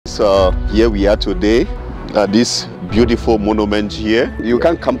So here we are today at this beautiful monument here. You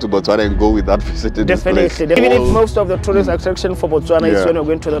can't come to Botswana and go without visiting this place. Definitely. Even if most of the tourist attraction for Botswana is when you're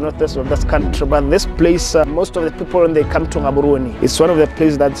going to the northwest of this country, but this place, most of the people when they come to Gaborone, it's one of the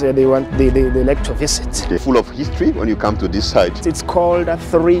places that they like to visit. It's full of history when you come to this site. It's called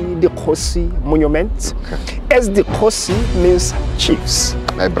 3 Dikgosi Monument. As Dikgosi means chiefs.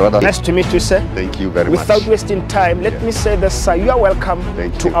 My brother. Nice to meet you, sir. Thank you very much. Without wasting time, let me say this, sir. You are welcome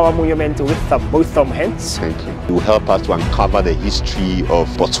to our monument with both hands. Thank you. You will help us to uncover the history of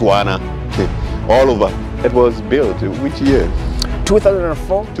Botswana all over. It was built in which year?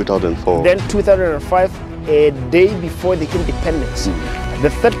 2004. 2004. Then 2005, a day before the independence. The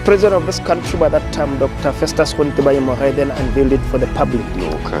third president of this country by that time, Dr. Festus Mogae, then unveiled it for the public.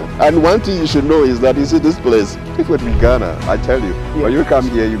 Okay. And one thing you should know is that you see this place, people in Ghana, I tell you, when you come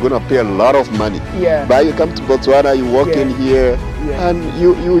here, you're going to pay a lot of money. Yeah. But you come to Botswana, you walk in here, and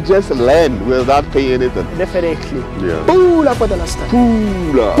you just learn without paying anything. Definitely. Yeah. Pula for the last time.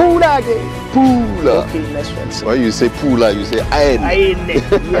 Pula. Pula again. Pula. Okay, nice one, sir. When you say Pula, you say Ayen. Ayen.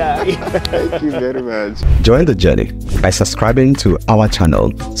 Yeah. Thank you very much. Join the journey by subscribing to our channel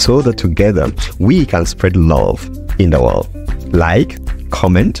so that together we can spread love in the world. Like,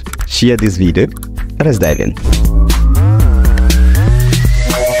 comment, share this video. Let us dive in.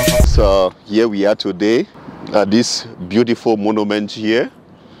 So here we are today at this beautiful monument here.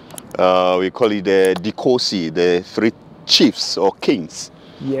 We call it the Dikgosi, the 3 chiefs or kings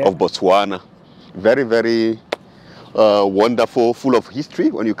of Botswana. Very, very wonderful, full of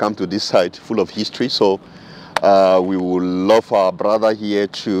history. When you come to this site, full of history. So we would love our brother here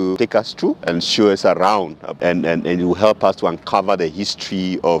to take us through and show us around, and it will help us to uncover the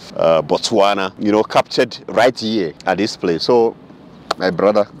history of Botswana, you know, captured right here at this place. So my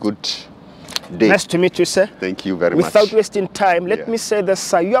brother, good day. Nice to meet you, sir. Thank you very much. Without wasting time, let me say this,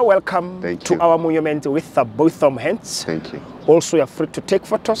 sir. You are welcome to our monument with both hands. Thank you. Also, you are free to take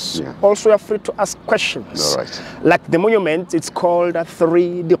photos. Also, you are free to ask questions. All right. Like the monument, it's called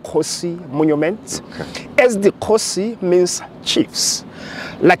 3 Dikgosi Monument. Okay. As Dikgosi means chiefs.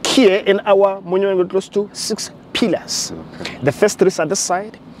 Like here in our monument, we're close to 6 pillars. Okay. The first 3 are on this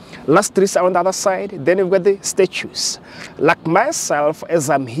side. Last 3 are on the other side. Then you've got the statues. Like myself,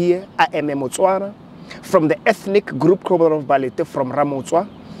 as I'm here, I am a Motswana from the ethnic group of Balete from Ramotswa.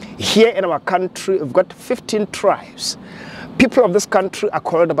 Here in our country, we've got 15 tribes. People of this country are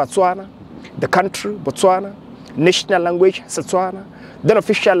called Botswana, the country, Botswana, national language, Setswana, then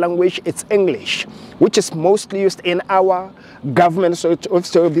official language, it's English, which is mostly used in our government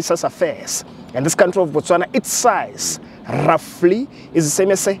services affairs. And this country of Botswana, its size, roughly, is the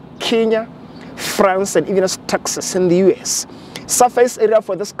same as, say, Kenya, France, and even as Texas in the US. Surface area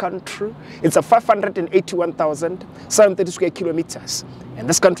for this country, it's a 581,730 square kilometers. And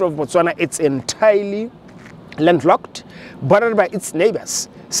this country of Botswana, it's entirely landlocked, bordered by its neighbors,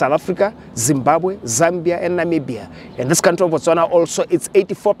 South Africa, Zimbabwe, Zambia, and Namibia. And this country of Botswana also, it's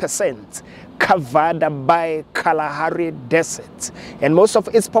 84% covered by Kalahari Desert. And most of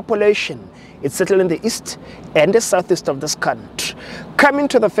its population is settled in the east and the southeast of this country. Coming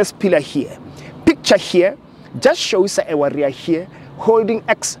to the first pillar here, picture here just shows a warrior here holding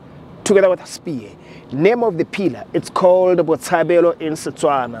axe together with a spear. Name of the pillar, it's called Botshabelo in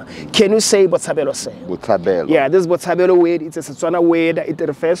Setswana. Can you say Botshabelo, sir? Botshabelo. Yeah, this Botshabelo word, it's a Setswana word. It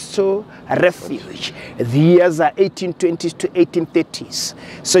refers to a refuge. The years are 1820s to 1830s.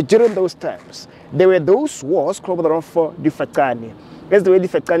 So during those times, there were those wars called for Difakani. As the word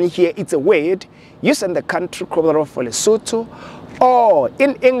Difakani here, it's a word used in the country called for Lesotho, or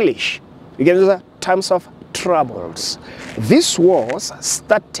in English, you can use times of troubles. These wars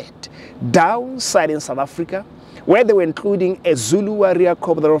started downside in South Africa, where they were including a Zulu warrior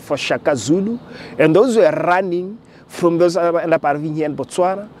called for Shaka Zulu, and those were running from those that end up arriving here in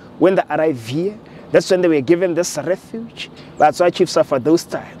Botswana. When they arrived here, that's when they were given this refuge. That's why chiefs are for those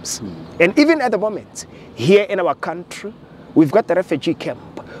times. And even at the moment, here in our country, we've got the refugee camp.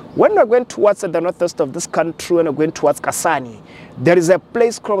 When we're going towards the northwest of this country, when we're going towards Kasani, there is a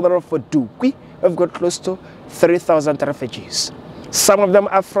place called for Dukwi. We've got close to 3,000 refugees. Some of them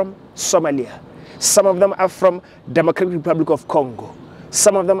are from Somalia. Some of them are from Democratic Republic of Congo.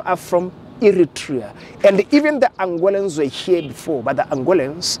 Some of them are from Eritrea. And even the Angolans were here before, but the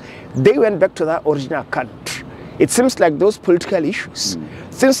Angolans, they went back to their original country. It seems like those political issues,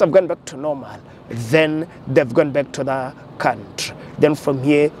 things have gone back to normal. Then they've gone back to their country. Then from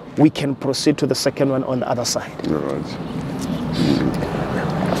here, we can proceed to the second one on the other side. All right.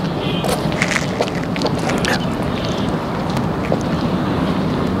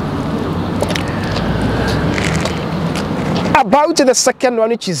 About About the second one,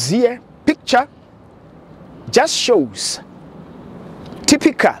 which is here, picture just shows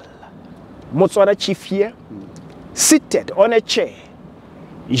typical Botswana chief here, seated on a chair.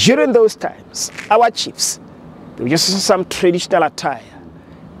 During those times, our chiefs, they were using some traditional attire,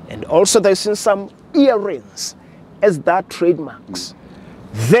 and also they were using some earrings as their trademarks.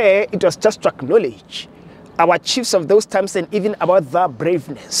 There, it was just to acknowledge our chiefs of those times and even about their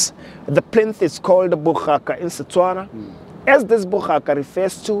braveness. The plinth is called Bokhaka in Setswana, as this Bokhaka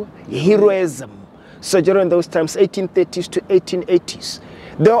refers to heroism. So during those times, 1830s to 1880s,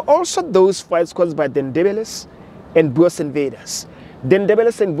 there were also those fights caused by the Ndebeles and Boers invaders. The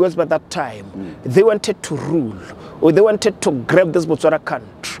Ndebeles and Boers by that time, they wanted to rule, or they wanted to grab this Botswana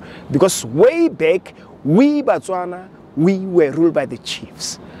country, because way back, we Botswana, we were ruled by the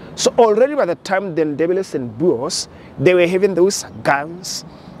chiefs. So already by the time the Ndebeles and Boers, they were having those guns.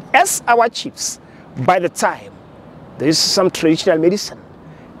 As our chiefs, by the time, there is some traditional medicine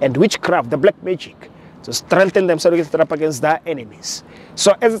and witchcraft, the black magic, to strengthen themselves against their enemies.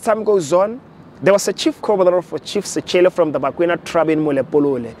 So as the time goes on, there was a chief commodore for Chief Sechele from the Bakwena tribe in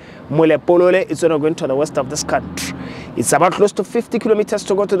Molepolole. Molepolole is going to the west of this country. It's about close to 50 kilometers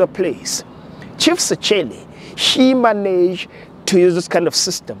to go to the place. Chief Sechele, he managed to use this kind of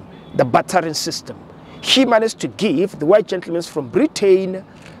system, the battering system. He managed to give the white gentlemen from Britain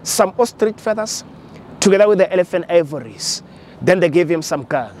some ostrich feathers together with the elephant ivories. Then they gave him some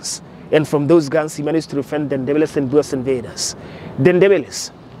guns. And from those guns, he managed to defend the Ndebeles and Boers invaders. The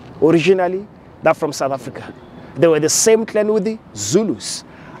Ndebeles, originally, they're from South Africa. They were the same clan with the Zulus,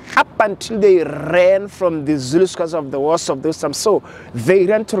 up until they ran from the Zulus because of the wars of those times. So they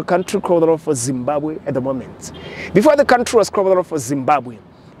ran to a country called for Zimbabwe at the moment. Before the country was called for Zimbabwe,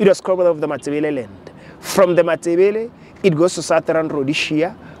 it was called of the Matebele land. From the Matebele, it goes to Southern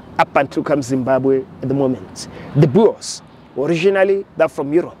Rhodesia, up until comes Zimbabwe at the moment. The Boers, originally, they're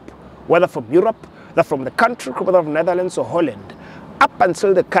from Europe. Whether from Europe, they're from the country called of Netherlands or Holland, up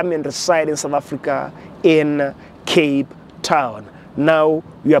until they come and reside in South Africa in Cape Town. Now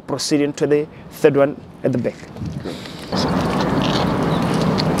we are proceeding to the third one at the back.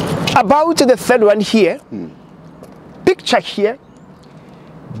 About the third one here, picture here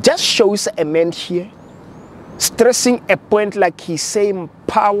just shows a man here stressing a point like he's saying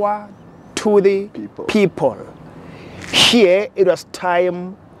power to the people. Here it was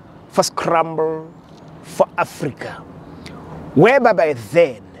time for scramble for Africa, whereby by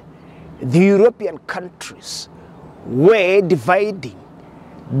then the European countries were dividing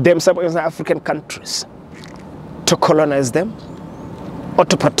themselves against the African countries to colonize them or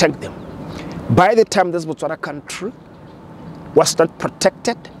to protect them. By the time this Botswana country was not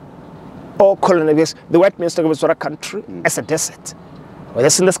protected or colonized, the white men took Botswana country as a desert. Or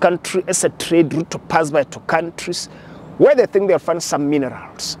this in this country as a trade route to pass by to countries where they think they'll find some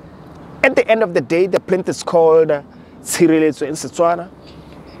minerals. At the end of the day, the plant is called Tshireletso in Setswana.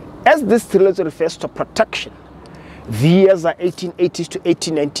 As this Tshireletso refers to protection, the years are 1880s to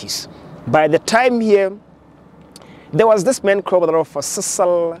 1890s. By the time here, there was this man called for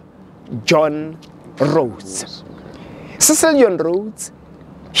Cecil John Rhodes. Cecil John Rhodes,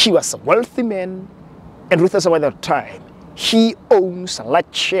 he was a wealthy man, and ruthless at the time. He owns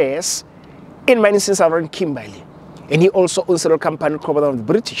large shares in mining since around Kimberley, and he also owns a company called the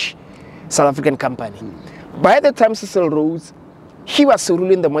British South African company. By the time Cecil Rhodes, he was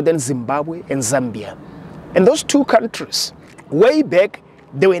ruling the modern Zimbabwe and Zambia. And those two countries, way back,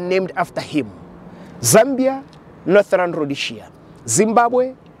 they were named after him. Zambia, Northern Rhodesia.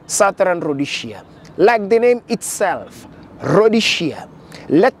 Zimbabwe, Southern Rhodesia. Like the name itself, Rhodesia.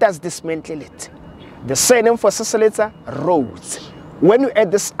 Let us dismantle it. The surname for Cecil is Rhodes. When you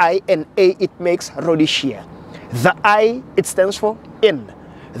add this I and A, it makes Rhodesia. The I, it stands for in.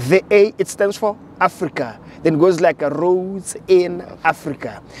 The A, it stands for Africa. Then goes like a Rhodes in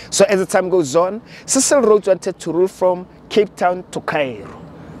Africa. So as the time goes on, Cecil Rhodes wanted to rule from Cape Town to Cairo,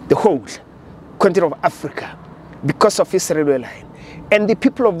 the whole continent of Africa, because of his railway line. And the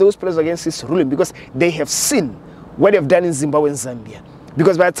people of those places against his ruling, because they have seen what they've done in Zimbabwe and Zambia.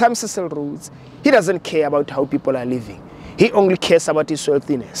 Because by the time Cecil Rhodes, he doesn't care about how people are living. He only cares about his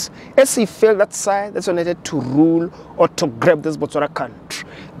wealthiness. As he felt that side, that's when he wanted to rule or to grab this Botswana country.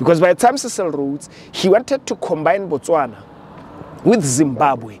 Because by the time Cecil Rhodes, he wanted to combine Botswana with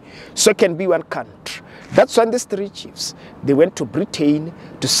Zimbabwe, so it can be one country. That's when these three chiefs, they went to Britain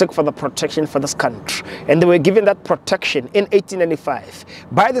to seek for the protection for this country. And they were given that protection in 1895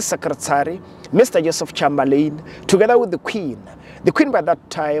 by the secretary, Mr. Joseph Chamberlain, together with the Queen. The Queen by that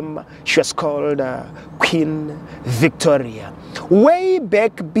time, she was called Queen Victoria. Way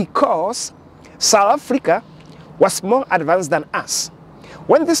back, because South Africa was more advanced than us.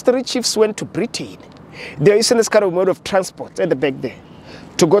 When these three chiefs went to Britain, they were using this kind of mode of transport at the back there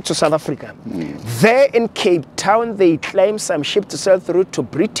to go to South Africa. There in Cape Town, they climbed some ship to sail through to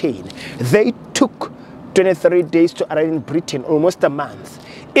Britain. They took 23 days to arrive in Britain, almost a month.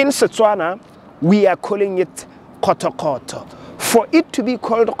 In Botswana, we are calling it koto-koto. For it to be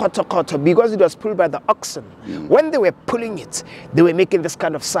called koto-koto, because it was pulled by the oxen, when they were pulling it, they were making this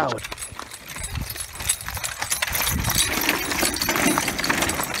kind of sound.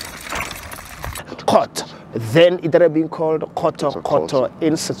 Koto. Then it had been called koto-koto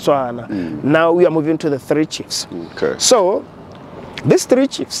in Botswana. Now we are moving to the three chiefs. Okay. So, these three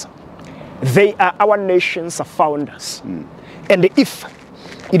chiefs, they are our nation's founders. And if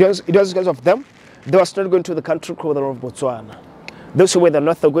it was because of them, they were not going to the country called the Botswana. Those who were the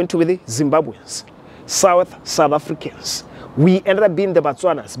north are going to be the Zimbabweans, south, South Africans. We ended up being the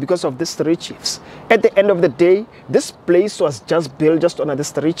Botswanas because of these three chiefs. At the end of the day, this place was just built just under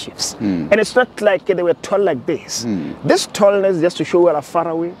these three chiefs. And it's not like they were tall like this. This tallness is just to show how far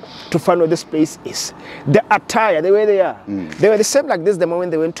away to find where this place is. The attire, the way they are, they were the same like this the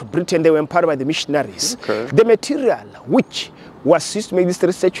moment they went to Britain. They were empowered by the missionaries. The material which was used to make these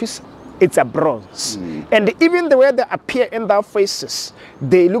three statues, it's a bronze. And even the way they appear in their faces,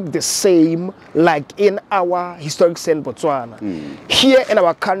 they look the same like in our historic Saint Botswana. Here in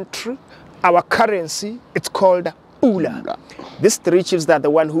our country, our currency, it's called Pula. These three chiefs are the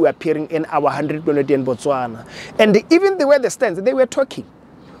one who are appearing in our 100 million in Botswana. And even the way they stand, they were talking.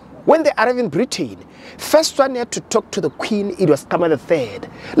 When they arrived in Britain, first one had to talk to the queen, it was Kama III.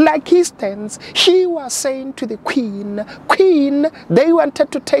 Like he stands, he was saying to the queen, Queen, they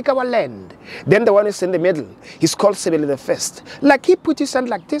wanted to take our land. Then the one who's in the middle, he's called Sebele I. Like he put his hand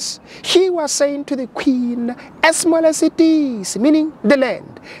like this, he was saying to the queen, as small as it is, meaning the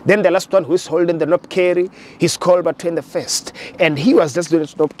land. Then the last one who's holding the knob carry, he's called Batwen I. And he was just doing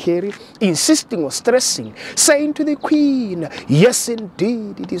the knob carry, insisting or stressing, saying to the queen, yes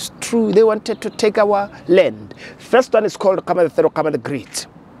indeed, it is true, they wanted to take our land. First one is called Kama III, Kama the Great.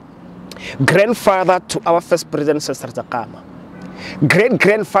 Grandfather to our first president, Seretse Khama.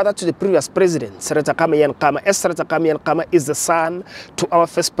 Great-grandfather to the previous president, Seretse Khama Yankama. Seretse Khama Yankama is the son to our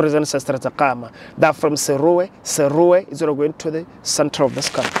first president, Seretse Khama. They're from Serowe. Serowe is going to the center of this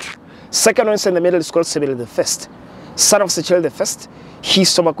country. Second one is in the middle is called Sebele I, son of Sechele I.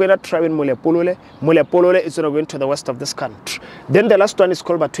 He's Somakwena tribe in Mulepolole. Mulepolole is going to the west of this country. Then the last one is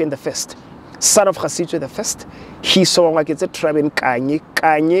called Batwen I, son of Khasitwe I. He's Somakwena tribe in Kanye.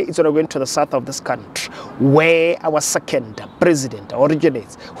 Kanye is going to the south of this country, where our second president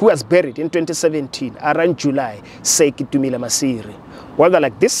originates, who was buried in 2017, around July, Seiki Tumila Masiri. Well, they're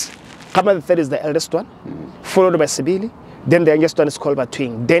like this. Kama III is the eldest one, followed by Sebele. Then the youngest one is called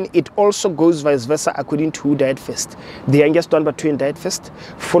Batwen. Then it also goes vice versa according to who died first. The youngest one, Batwen, died first,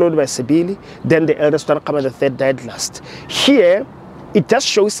 followed by Sebele. Then the eldest one, Kama III, died last. Here, it just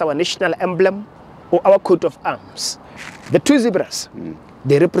shows our national emblem or our coat of arms. The two zebras,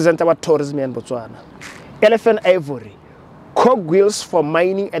 they represent our tourism in Botswana. Elephant ivory, cogwheels for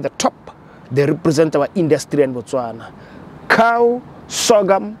mining at the top, they represent our industry in Botswana. Cow,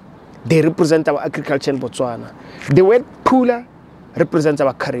 sorghum, they represent our agriculture in Botswana. The word Pula represents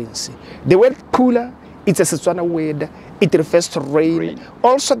our currency. The word Pula, it's a Setswana word. It refers to rain.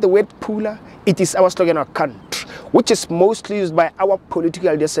 Also, the word Pula, it is our slogan, our country, which is mostly used by our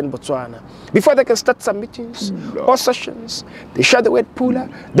political leaders in Botswana. Before they can start some meetings or sessions, they shout the word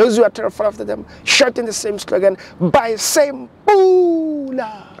Pula. Those who are terrified after them, shouting the same slogan by saying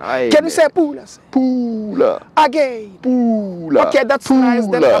Pula. Can you say Pula? Pula. Again. Pula. Okay, that's Pula. nice.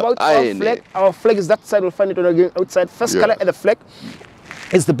 Then about our flag. Our flag is that side. We'll find it on again outside. First color of the flag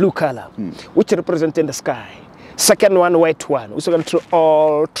is the blue color, which represents the sky. Second one, white one, which going through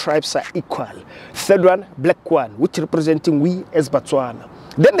all tribes are equal. Third one, black one, which representing we as Botswana.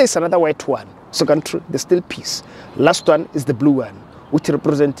 Then there's another white one, so going through the still peace. Last one is the blue one, which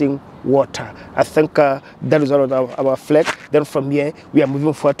representing water. I think that is all of our flag. Then from here, we are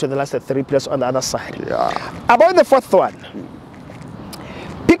moving forward to the last three pillars on the other side. About the fourth one,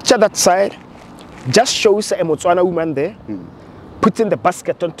 picture that side, just shows a Botswana woman there, putting the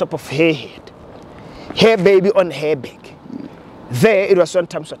basket on top of her head. Her baby on her back. There it was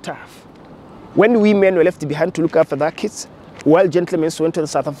sometimes so tough. When women were left behind to look after their kids, while gentlemen went to the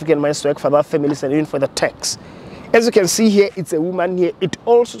South African mines to work for their families and even for the tax. As you can see here, it's a woman here. It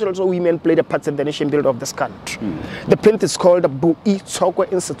also women played a part in the nation building of this country. The print is called Bui Tsoko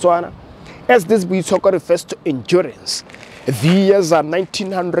in Botswana. As this Bui Tsoko refers to endurance. The years are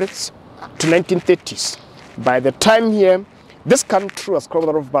 1900s to 1930s. By the time here, this country was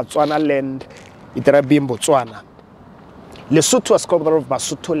called of Botswana land. It had been Botswana. Lesotho was called of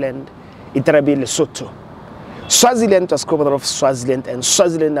Basotho land. It will be Lesotho. Swaziland was called of Swaziland, and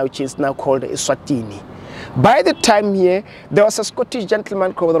Swaziland now is now called Eswatini. By the time here, there was a Scottish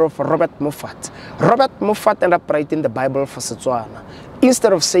gentleman called of Robert Moffat. Robert Moffat ended up writing the Bible for Botswana.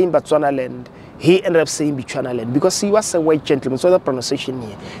 Instead of saying Botswana land, he ended up saying Botswana land because he was a white gentleman, so the pronunciation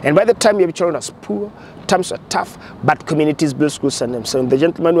here. And by the time your children was poor, times were tough, but communities built schools and them. So the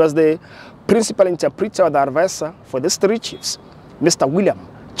gentleman was the principal interpreter or the advisor for these three chiefs, Mr. William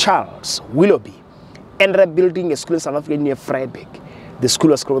Charles Willoughby, ended up building a school in South Africa near Vryburg. The school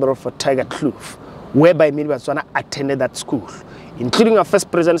was called for Tiger Kloof, whereby many Botswana attended that school, including our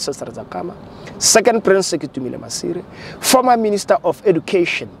first president, Sister Zakama, second president, Sekitumile Masire, former minister of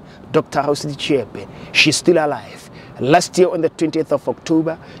education, Dr. Hausiti Chiepe. She's still alive. Last year on the 20th of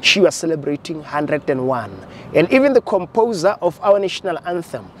October, she was celebrating 101. And even the composer of our national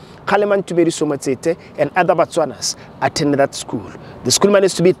anthem, Kaleman Tuberi Somatsete, and other Botswanas attended that school. The school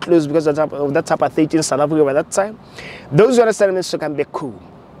managed to be closed because of that apartheid in South Africa by that time. Those who understand Mr. Kambeku,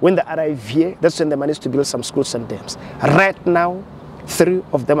 when they arrived here, that's when they managed to build some schools and dams. Right now, 3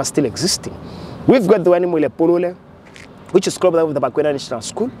 of them are still existing. We've got the one in Mulepolole, which is called the Bakwena National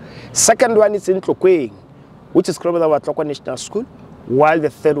School. Second one is in Tlokweng, which is called the Tlokwa National School. While the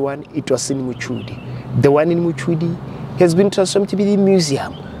third one, it was in Muchudi. The one in Muchudi has been transformed to be the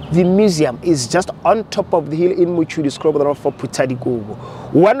museum. The museum is just on top of the hill in Muchudi, it's called for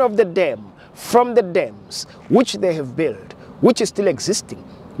Putadikobo. One of the dam, from the dams, which they have built, which is still existing.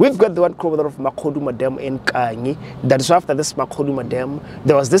 We've got the one called of Makhoduma Dam in Kanyi. That is after this Makhoduma Dam,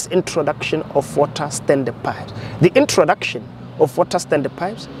 there was this introduction of water standard pipes. The introduction of water standard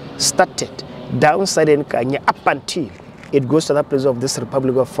pipes started downside in Kanyi up until it goes to that place of this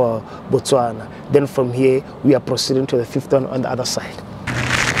Republic of Botswana. Then from here, we are proceeding to the 5th one on the other side.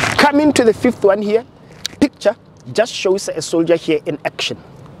 Coming to the 5th one here, picture just shows a soldier here in action.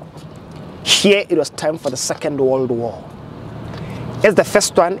 Here it was time for the Second World War. As the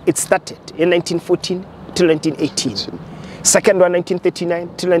first one, it started in 1914 till 1918. Second one,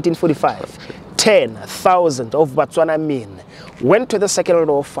 1939 till 1945. 10,000 of Botswana men went to the Second World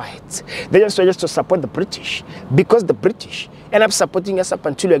War fight. They just wanted to support the British because the British ended up supporting us up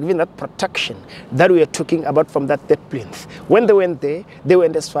until we were given that protection that we are talking about from that 3rd plinth. When they went there, they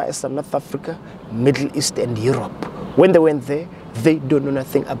went as far as North Africa, Middle East, and Europe. When they went there, they don't know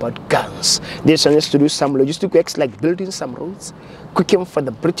nothing about guns. They just to do some logistic works like building some roads, cooking for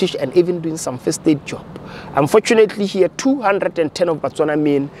the British, and even doing some first aid job. Unfortunately, here 210 of Botswana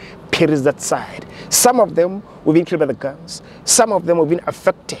men perished that side. Some of them were being killed by the guns. Some of them were being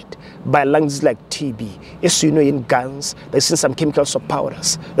affected by lungs like TB. As you know, in guns, there's some chemicals or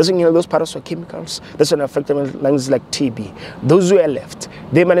powders. That's when you know those powders or chemicals. That's when they affect lungs like TB. Those who are left,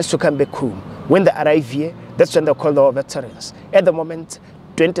 they managed to come back home. When they arrive here, that's when they're called our veterans. At the moment,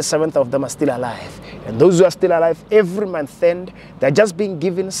 27 of them are still alive. And those who are still alive, every month end, they're just being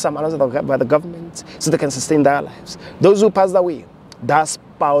given some allowance by the government so they can sustain their lives. Those who passed away, their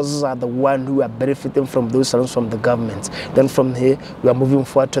spouses are the ones who are benefiting from those allowance from the government. Then from here, we are moving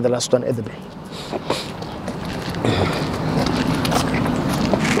forward to the last one at the break.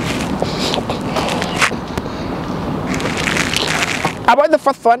 About the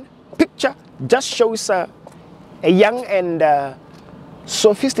 4th one, picture just shows a young and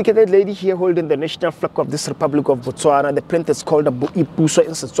sophisticated lady here holding the national flag of this Republic of Botswana. The plinth is called a Boipuso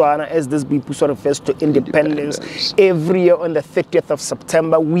in Botswana, as this Boipuso refers to independence. Every year on the 30th of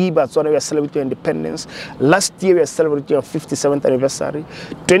September, we Botswana, we are celebrating independence. Last year, we are celebrating our 57th anniversary.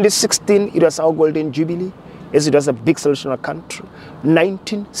 2016, it was our Golden Jubilee, as it was a big celebration of our country.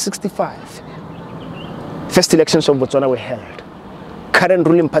 1965, first elections of Botswana were held. Current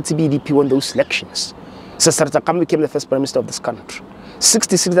ruling party BDP won those elections. Sister Zakama became the first prime minister of this country.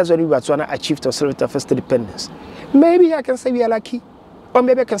 66, that's when Botswana achieved our first independence. Maybe I can say we are lucky, or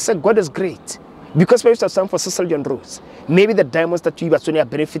maybe I can say God is great, because we have time for social John Rose. Maybe the diamonds that we Botswana are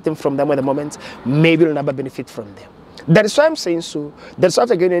benefiting from them at the moment, maybe we'll never benefit from them. That is why I'm saying so. That's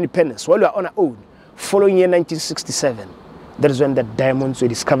after getting independence, while we are on our own, following year 1967. That is when the diamonds were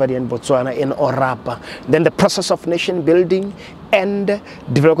discovered in Botswana, in Orapa. Then the process of nation building and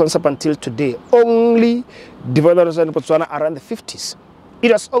development up until today. Only developers in Botswana around the 50s.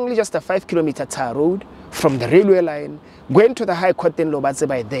 It was only just a 5-kilometer tar road from the railway line going to the High Court in Lobatse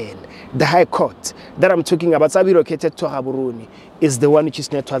by then. The High Court that I'm talking about, located to Gaborone, is the one which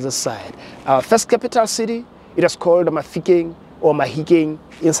is near to the other side. Our first capital city, it was called Mafikeng or Mahikeng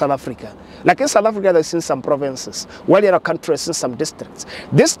in South Africa. Like in South Africa, there's in some provinces, while in our country, there's in some districts.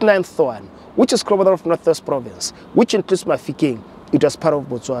 This 9th one, which is called of Northwest Province, which includes Mafikeng, it was part of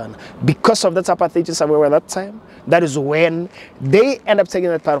Botswana. Because of that apartheid somewhere at that time, that is when they end up taking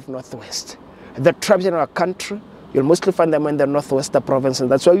that part of Northwest. The tribes in our country, you'll mostly find them in the Northwestern province,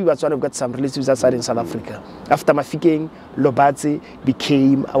 and that's why we Botswana have got some relatives outside in South Africa. After Mafikeng, Lobati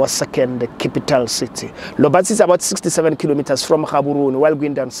became our second capital city. Lobati is about 67 kilometers from Gaborone while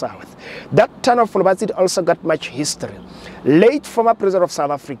going down south. That town of Lobati also got much history. Late former president of South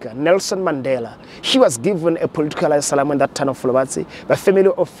Africa, Nelson Mandela, he was given a political asylum in that town of Lobati by family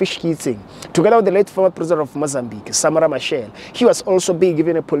of fish eating. Together with the late former president of Mozambique, Samora Machel, he was also being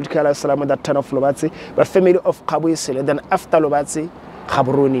given a political asylum in that town of Lobati by family of and then after Lobati,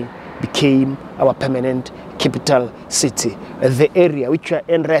 Gaborone became our permanent capital city. The area which we are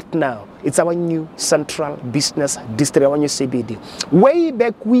in right now, it's our new central business district, our new CBD. Way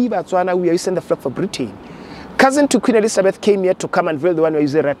back, we Botswana, we are using the flag for Britain. Cousin to Queen Elizabeth came here to come and build the one we're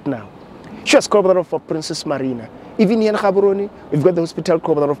using right now. She was called for Princess Marina. Even here in Gaborone, we've got the hospital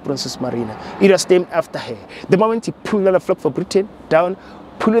called of Princess Marina. It was named after her. The moment he pulled the flag for Britain down,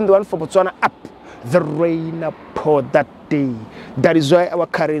 pulling the one for Botswana up, the rain poured that day. That is why our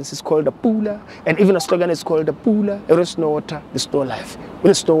currency is called a pula, and even a slogan is called a pula. If there is no water, there's no life. When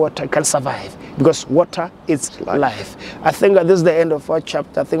there's no water, you can't survive, because water is life. I think this is the end of our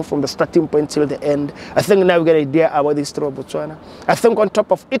chapter. I think from the starting point till the end, I think now we get an idea about the history of Botswana. I think on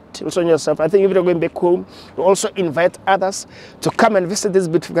top of it, also yourself, I think if you're going back home, you also invite others to come and visit this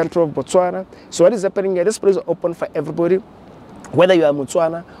beautiful country of Botswana. So what is happening here? This place is open for everybody. Whether you are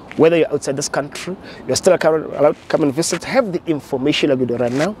Botswana, whether you're outside this country, you're still allowed to come and visit. Have the information like you do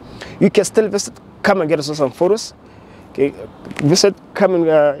right now. You can still visit, come and get us some photos. Okay, visit, come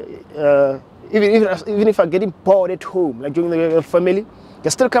and even if I'm getting bored at home, like during the family, you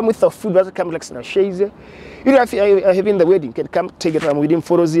can still come with the food. But come like some shades here. You know, if you're having the wedding, you can come take it from within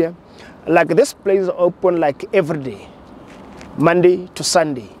photos here. Like this place is open like every day, Monday to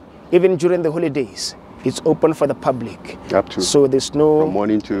Sunday, even during the holidays. It's open for the public. Up to. So there's no. From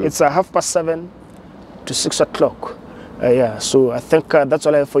morning to. It's 7:30 to 6 o'clock. Yeah. So I think that's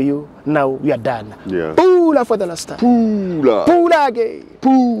all I have for you. Now we are done. Yeah. Pula for the last time. Pula. Pula again.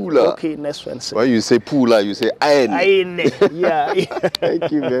 Pula. Okay, next one. When you say pula, you say aine. Aine. Yeah.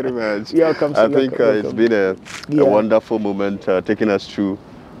 Thank you very much. You're welcome. I think it's been a wonderful moment taking us through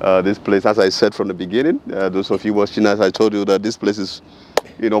this place. As I said from the beginning, those of you watching us, I told you that this place is,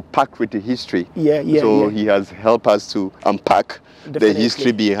 you know, packed with the history. So he has helped us to unpack the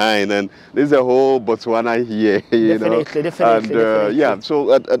history behind, and there's a whole Botswana here, you know. Definitely. Yeah,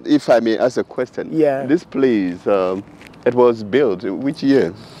 so if I may ask a question, this place, it was built which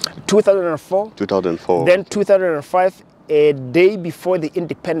year? 2004. 2004. Then 2005, a day before the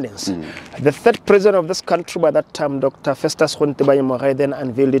independence. The third president of this country by that time, Dr. Festus Gontebayemore, then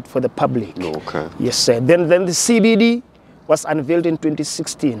unveiled it for the public. Okay. Yes, sir. Then the CBD was unveiled in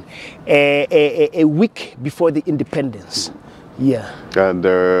 2016, a week before the independence. Yeah. And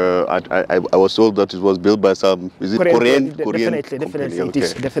I was told that it was built by some, is it Korean? Definitely. Okay. It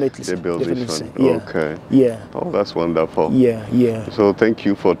is, definitely. They built this one. Yeah. Okay. Yeah. Oh, that's wonderful. Yeah. So thank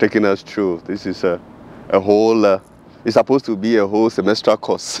you for taking us through. This is a whole, it's supposed to be a whole semester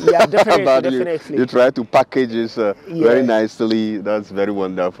course. Yeah, definitely. You try to package this very nicely. That's very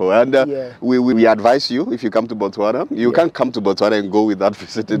wonderful. And we advise you, if you come to Botswana, you can't come to Botswana and go without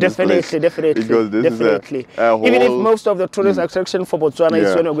visiting this place. Definitely. Because this is a whole... Even if most of the tourist attraction for Botswana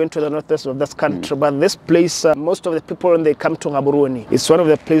is when you're going to the northwest of this country, but this place, most of the people when they come to Gaborone, it's one of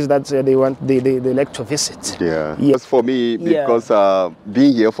the places that they like to visit. Yeah. As for me, because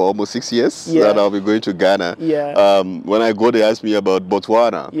being here for almost 6 years, that I'll be going to Ghana. When I go, they ask me about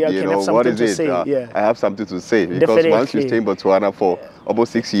Botswana. You know, what is it? I have something to say, because once you stay in Botswana for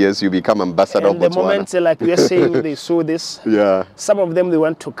almost 6 years, you become ambassador of Botswana. The moment, like we are saying, they saw this. Some of them, they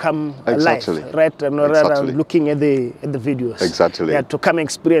want to come live, right? And rather looking at the videos. Exactly. Yeah, to come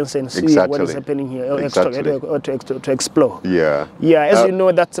experience and see what is happening here, or to explore. Yeah. As you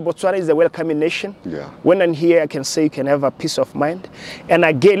know, that Botswana is a welcoming nation. When I'm here, I can say you can have a peace of mind. And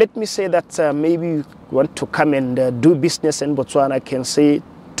again, let me say that maybe you want to come and do business in Botswana, I can say,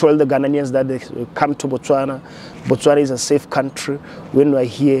 tell the Ghanaians that they come to Botswana. Botswana is a safe country. When we're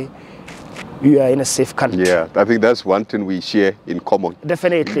here, we are in a safe country. Yeah, I think that's one thing we share in common.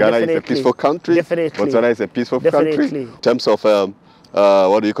 Definitely. Ghana is a peaceful country. Botswana is a peaceful country. In terms of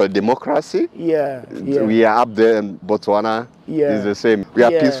what do you call it, democracy? We are up there, and Botswana is the same. We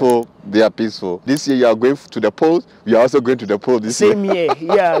are peaceful, they are peaceful. This year you are going to the polls, we are also going to the polls this year. Same year,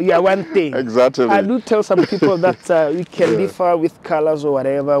 we are one thing. Exactly. I do tell some people that we can differ with colors or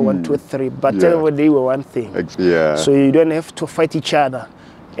whatever, 1, 2, 3, but at the end of the day, we're one thing. So you don't have to fight each other.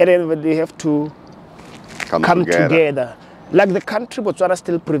 At the end of the day, you have to come together. Like the country, Botswana is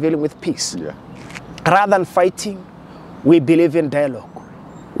still prevailing with peace. Yeah. Rather than fighting, we believe in dialogue.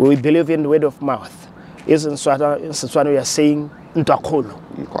 We believe in word of mouth. In Setswana we are saying Ntakolo,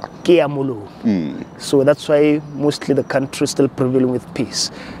 So that's why mostly the country is still prevailing with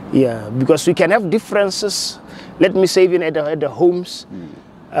peace. Yeah, because we can have differences, let me say even at the homes,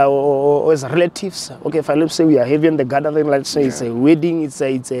 or as relatives. Okay, if let's say we are having the gathering, let's say it's a wedding, it's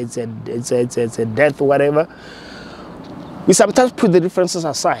a death, whatever. We sometimes put the differences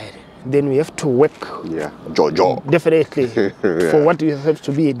aside. Then we have to work. Yeah, job. Definitely for what has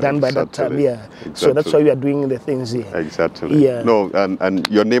to be done by that time. Yeah. Exactly. So that's why we are doing the things here. Exactly. Yeah. No, and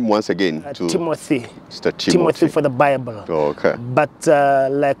your name once again? Timothy. Mr. Timothy for the Bible. Oh, okay. But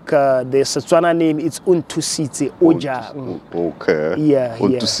like the Setswana name, it's Untusite Oja. Okay. Yeah.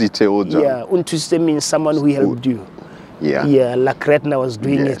 Untusite Oja. Yeah. Untusite means someone who helped you. Yeah. Yeah, like right now I was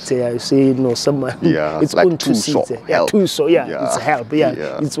doing it. You say, someone. Yeah. It's like Untusite. Yeah, Tuso. Yeah. It's help.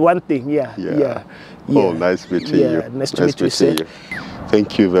 Yeah. It's one thing. Yeah. Oh, nice meeting you. Yeah. Nice to meet you, sir.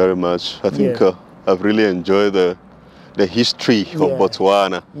 Thank you very much. I think I've really enjoyed the history of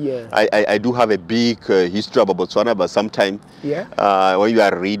Botswana. Yeah. I do have a big history about Botswana, but sometimes when you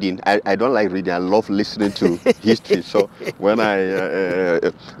are reading, I don't like reading. I love listening to history. So when I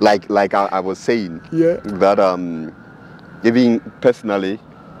like I was saying that even personally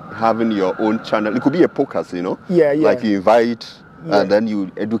having your own channel, it could be a podcast, like you invite and then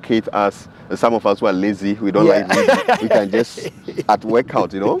you educate us. And some of us who are lazy, we don't like reading. We can just at workout,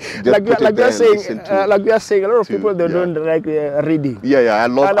 just like we are saying, a lot of people they don't like reading. Yeah, I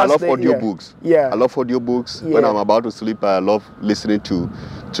love audiobooks. Yeah, I love audiobooks. When I'm about to sleep, I love listening to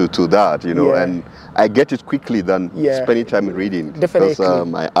that, and I get it quickly than spending time reading. Definitely, because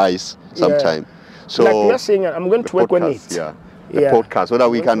my eyes sometimes. So like we are saying, I'm going to work on it. The podcast, so that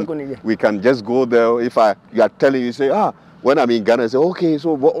we can just go there. If you are telling you, say when I'm in Ghana, I say, okay,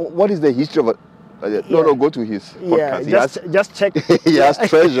 so what is the history of it? No, go to his podcast. Just check. He has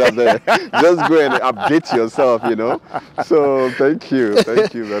treasure there. Just go and update yourself, So thank you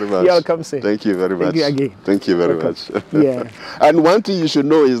very much. You're welcome, sir. Thank you very much. Thank you again. Thank you very much. Yeah. And one thing you should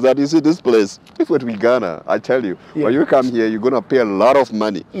know is that, you see, this place, if it were Ghana, I tell you, when you come here, you're going to pay a lot of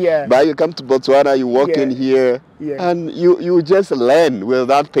money. Yeah. But you come to Botswana, you walk in here, and you just learn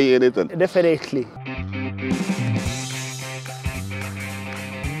without paying anything. Definitely.